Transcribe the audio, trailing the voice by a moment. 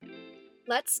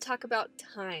Let's talk about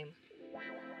time.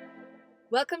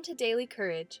 Welcome to Daily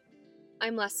Courage.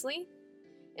 I'm Leslie,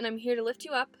 and I'm here to lift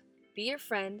you up, be your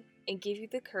friend, and give you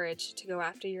the courage to go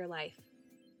after your life.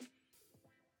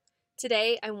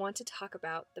 Today, I want to talk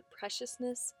about the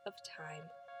preciousness of time.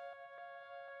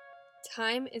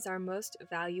 Time is our most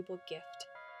valuable gift.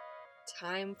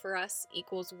 Time for us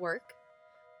equals work,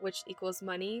 which equals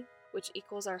money, which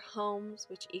equals our homes,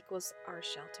 which equals our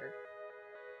shelter.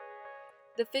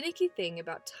 The finicky thing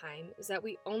about time is that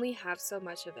we only have so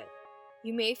much of it.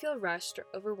 You may feel rushed or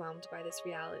overwhelmed by this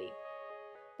reality,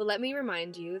 but let me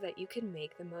remind you that you can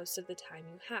make the most of the time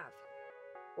you have.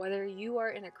 Whether you are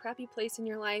in a crappy place in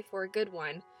your life or a good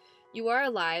one, you are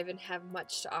alive and have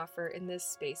much to offer in this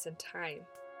space and time.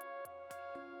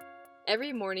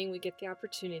 Every morning we get the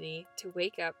opportunity to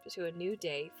wake up to a new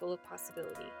day full of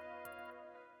possibility.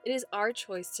 It is our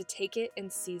choice to take it and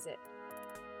seize it.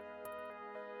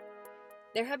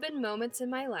 There have been moments in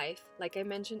my life, like I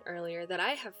mentioned earlier, that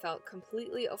I have felt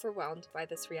completely overwhelmed by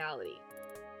this reality.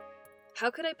 How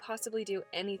could I possibly do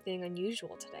anything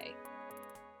unusual today?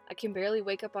 I can barely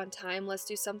wake up on time, let's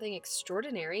do something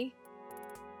extraordinary.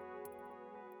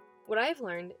 What I've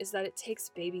learned is that it takes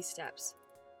baby steps.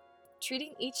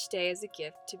 Treating each day as a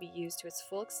gift to be used to its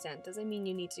full extent doesn't mean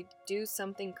you need to do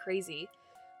something crazy,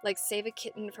 like save a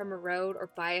kitten from a road or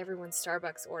buy everyone's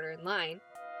Starbucks order in line.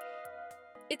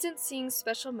 It's in seeing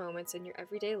special moments in your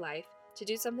everyday life to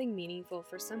do something meaningful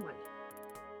for someone.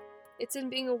 It's in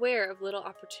being aware of little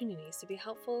opportunities to be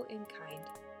helpful and kind.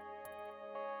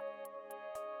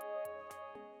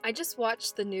 I just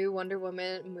watched the new Wonder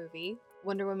Woman movie,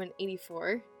 Wonder Woman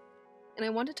 84, and I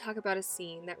want to talk about a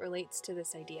scene that relates to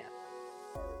this idea.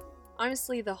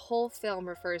 Honestly, the whole film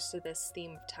refers to this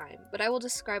theme of time, but I will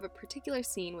describe a particular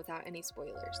scene without any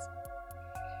spoilers.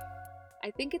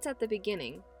 I think it's at the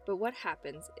beginning, but what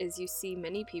happens is you see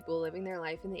many people living their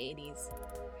life in the 80s,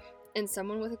 and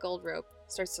someone with a gold rope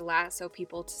starts to lasso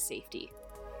people to safety.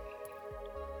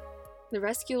 The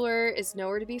rescuer is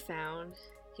nowhere to be found,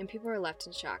 and people are left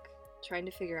in shock, trying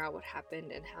to figure out what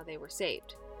happened and how they were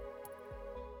saved.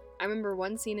 I remember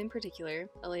one scene in particular.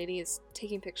 A lady is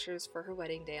taking pictures for her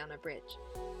wedding day on a bridge.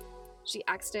 She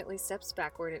accidentally steps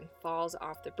backward and falls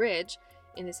off the bridge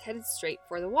and is headed straight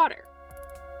for the water.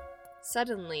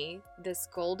 Suddenly, this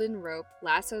golden rope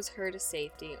lassos her to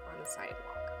safety on the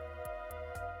sidewalk.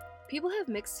 People have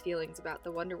mixed feelings about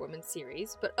the Wonder Woman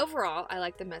series, but overall, I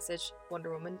like the message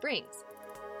Wonder Woman brings.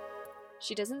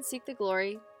 She doesn't seek the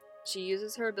glory. She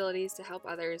uses her abilities to help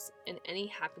others in any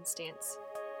happenstance.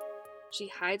 She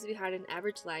hides behind an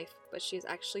average life, but she is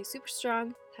actually super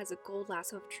strong, has a gold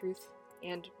lasso of truth,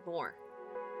 and more.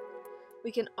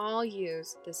 We can all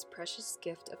use this precious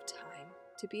gift of time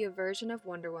to be a version of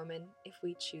Wonder Woman if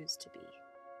we choose to be.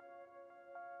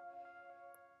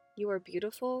 You are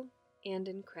beautiful and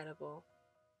incredible.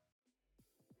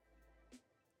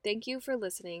 Thank you for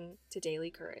listening to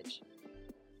Daily Courage.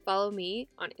 Follow me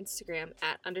on Instagram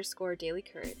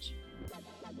 @_dailycourage.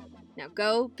 Now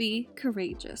go be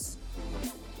courageous.